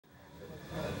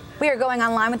We are going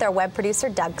online with our web producer,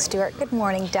 Doug Stewart. Good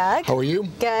morning, Doug. How are you?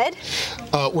 Good.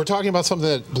 We're talking about something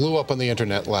that blew up on the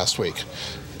internet last week.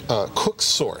 Cook's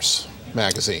Source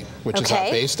magazine, which is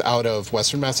based out of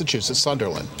Western Massachusetts,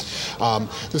 Sunderland.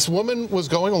 This woman was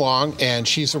going along, and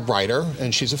she's a writer,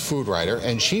 and she's a food writer,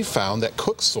 and she found that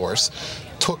Cook's Source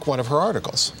took one of her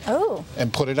articles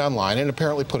and put it online, and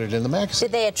apparently put it in the magazine.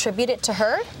 Did they attribute it to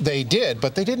her? They did,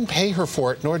 but they didn't pay her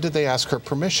for it, nor did they ask her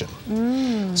permission.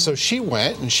 So she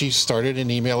went and she started an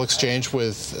email exchange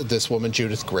with this woman,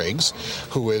 Judith Griggs,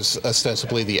 who is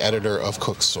ostensibly the editor of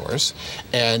Cook's Source,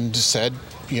 and said,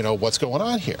 you know, what's going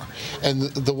on here? And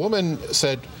the woman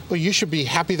said, well, you should be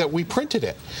happy that we printed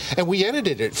it, and we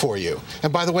edited it for you.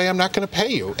 And by the way, I'm not going to pay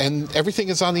you, and everything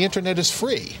is on the internet is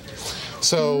free.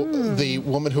 So the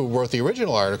woman who wrote the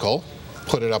original article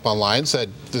put it up online, said,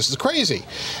 this is crazy.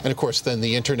 And of course, then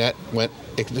the internet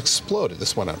it exploded.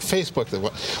 This went on Facebook. There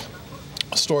were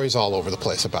stories all over the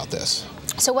place about this.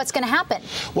 So what's going to happen?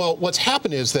 Well, what's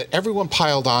happened is that everyone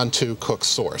piled on to Cook's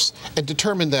Source and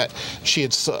determined that she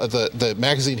had the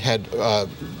magazine had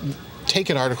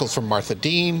taken articles from Martha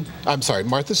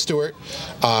Stewart,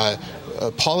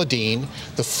 Paula Deen,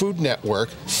 the Food Network,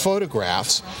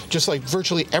 photographs, just like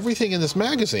virtually everything in this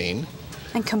magazine,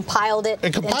 and compiled it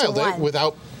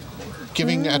without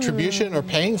giving attribution or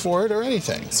paying for it or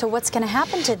anything. So what's going to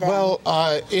happen to them? Well,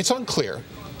 it's unclear.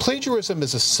 Plagiarism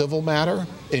is a civil matter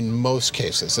in most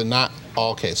cases, and not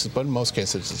all cases, but in most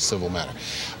cases it's a civil matter.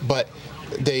 But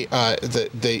the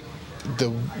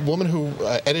woman who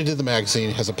edited the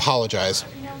magazine has apologized,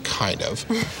 kind of,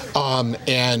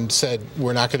 and said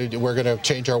we're going to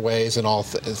change our ways and all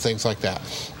things like that.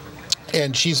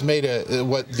 And she's made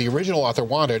what the original author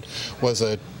wanted was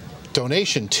a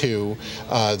donation to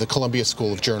the Columbia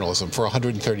School of Journalism for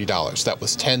 $130. That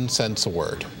was 10 cents a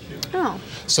word. Oh.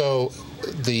 So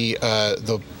the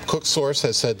Cook's Source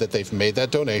has said that they've made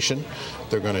that donation.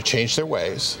 They're going to change their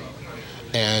ways.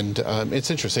 And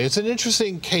it's interesting. It's an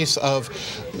interesting case of,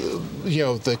 you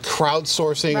know, the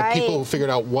crowdsourcing of people who figured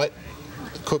out what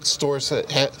Cook's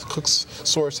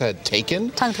Source had taken,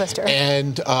 tongue twister,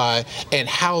 and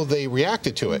how they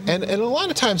reacted to it. And a lot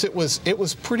of times it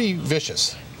was pretty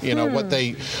vicious. You know, what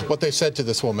they said to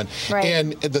this woman.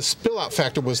 And the spill out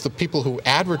factor was the people who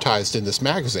advertised in this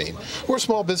magazine were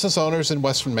small business owners in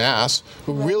Western Mass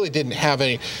who really didn't have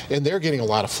any, and they're getting a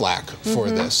lot of flack for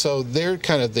this. So they're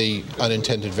kind of the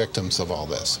unintended victims of all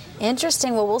this.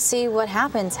 Interesting. Well, we'll see what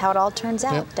happens, how it all turns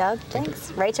out. Doug,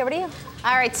 thanks. Rach, over to you.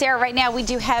 All right, Sarah, right now we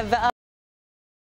do have